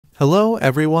Hello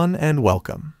everyone and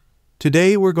welcome.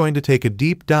 Today we're going to take a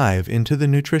deep dive into the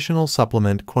nutritional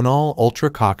supplement Qunol Ultra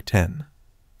CoQ10.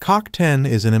 CoQ10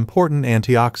 is an important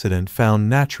antioxidant found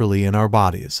naturally in our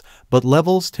bodies, but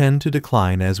levels tend to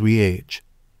decline as we age.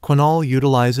 Qunol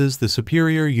utilizes the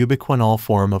superior ubiquinol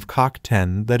form of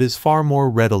CoQ10 that is far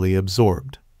more readily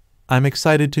absorbed. I'm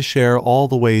excited to share all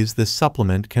the ways this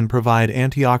supplement can provide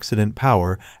antioxidant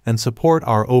power and support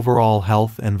our overall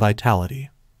health and vitality.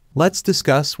 Let's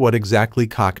discuss what exactly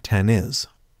CoQ10 is.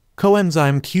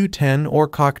 Coenzyme Q10 or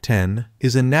CoQ10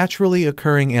 is a naturally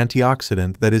occurring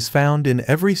antioxidant that is found in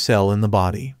every cell in the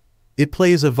body. It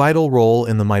plays a vital role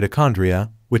in the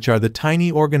mitochondria, which are the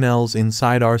tiny organelles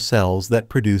inside our cells that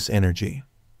produce energy.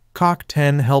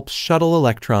 CoQ10 helps shuttle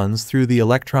electrons through the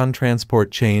electron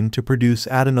transport chain to produce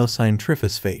adenosine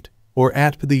triphosphate, or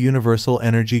ATP, the universal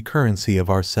energy currency of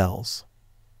our cells.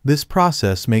 This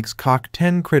process makes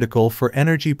CoQ10 critical for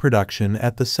energy production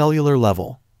at the cellular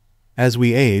level. As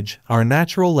we age, our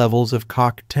natural levels of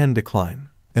CoQ10 decline.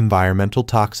 Environmental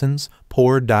toxins,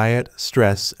 poor diet,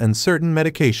 stress, and certain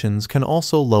medications can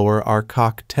also lower our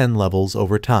CoQ10 levels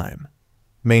over time.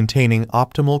 Maintaining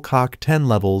optimal CoQ10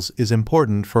 levels is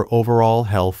important for overall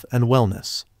health and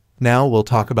wellness. Now we'll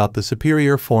talk about the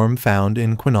superior form found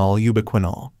in Qunol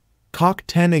ubiquinol.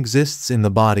 CoQ10 exists in the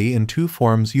body in two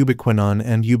forms, ubiquinone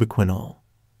and ubiquinol.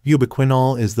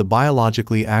 Ubiquinol is the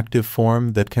biologically active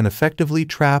form that can effectively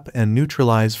trap and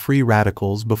neutralize free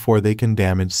radicals before they can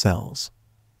damage cells.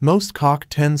 Most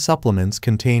CoQ10 supplements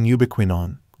contain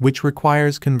ubiquinone, which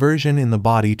requires conversion in the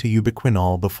body to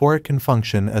ubiquinol before it can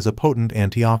function as a potent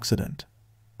antioxidant.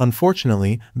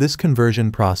 Unfortunately, this conversion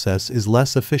process is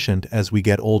less efficient as we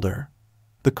get older.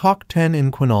 The CoQ10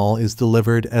 in Qunol is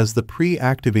delivered as the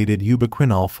pre-activated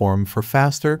ubiquinol form for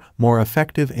faster, more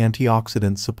effective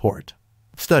antioxidant support.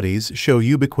 Studies show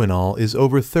ubiquinol is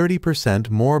over 30%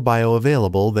 more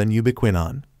bioavailable than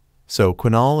ubiquinone, so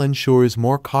Qunol ensures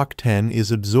more CoQ10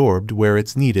 is absorbed where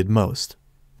it's needed most.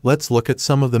 Let's look at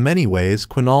some of the many ways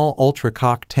Qunol Ultra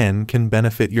CoQ10 can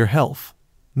benefit your health.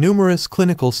 Numerous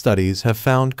clinical studies have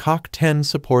found CoQ10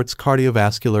 supports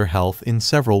cardiovascular health in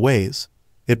several ways.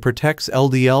 It protects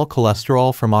LDL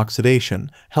cholesterol from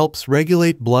oxidation, helps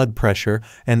regulate blood pressure,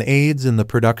 and aids in the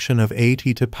production of AT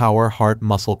to power heart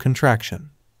muscle contraction.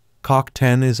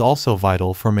 CoQ10 is also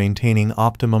vital for maintaining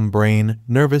optimum brain,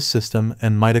 nervous system,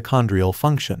 and mitochondrial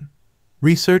function.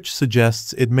 Research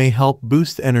suggests it may help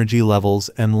boost energy levels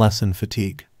and lessen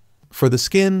fatigue. For the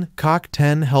skin,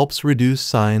 CoQ10 helps reduce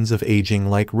signs of aging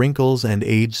like wrinkles and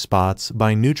age spots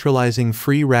by neutralizing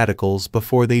free radicals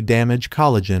before they damage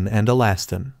collagen and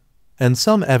elastin. And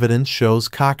some evidence shows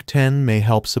CoQ10 may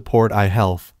help support eye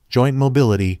health, joint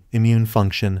mobility, immune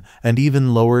function, and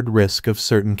even lowered risk of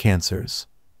certain cancers.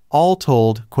 All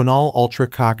told, Qunol Ultra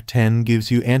CoQ10 gives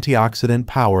you antioxidant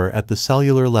power at the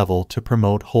cellular level to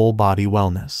promote whole-body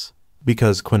wellness.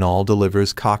 Because Qunol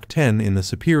delivers CoQ10 in the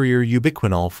superior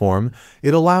ubiquinol form,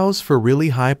 it allows for really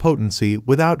high potency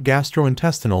without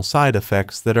gastrointestinal side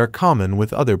effects that are common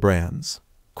with other brands.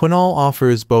 Qunol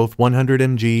offers both 100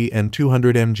 mg and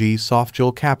 200 mg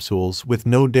softgel capsules with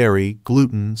no dairy,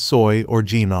 gluten, soy, or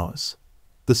GMOs.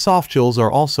 The softgels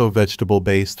are also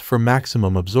vegetable-based for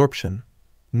maximum absorption.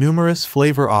 Numerous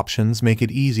flavor options make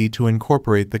it easy to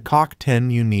incorporate the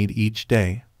CoQ10 you need each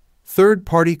day.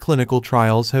 Third-party clinical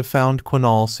trials have found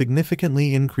Qunol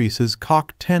significantly increases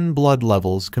CoQ10 blood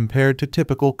levels compared to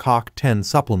typical CoQ10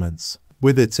 supplements.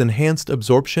 With its enhanced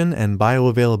absorption and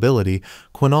bioavailability,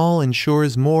 Qunol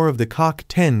ensures more of the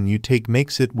CoQ10 you take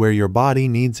makes it where your body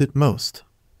needs it most.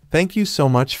 Thank you so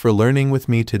much for learning with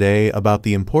me today about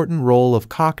the important role of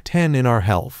CoQ10 in our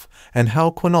health and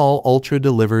how Qunol Ultra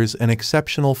delivers an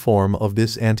exceptional form of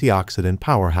this antioxidant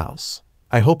powerhouse.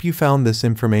 I hope you found this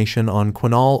information on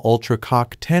Qunol Ultra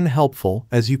CoQ10 helpful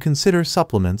as you consider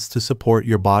supplements to support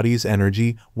your body's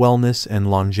energy, wellness,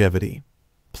 and longevity.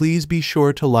 Please be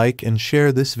sure to like and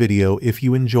share this video if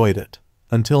you enjoyed it.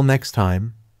 Until next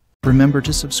time. Remember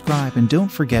to subscribe and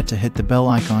don't forget to hit the bell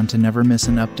icon to never miss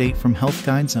an update from Health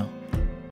Guide Zone.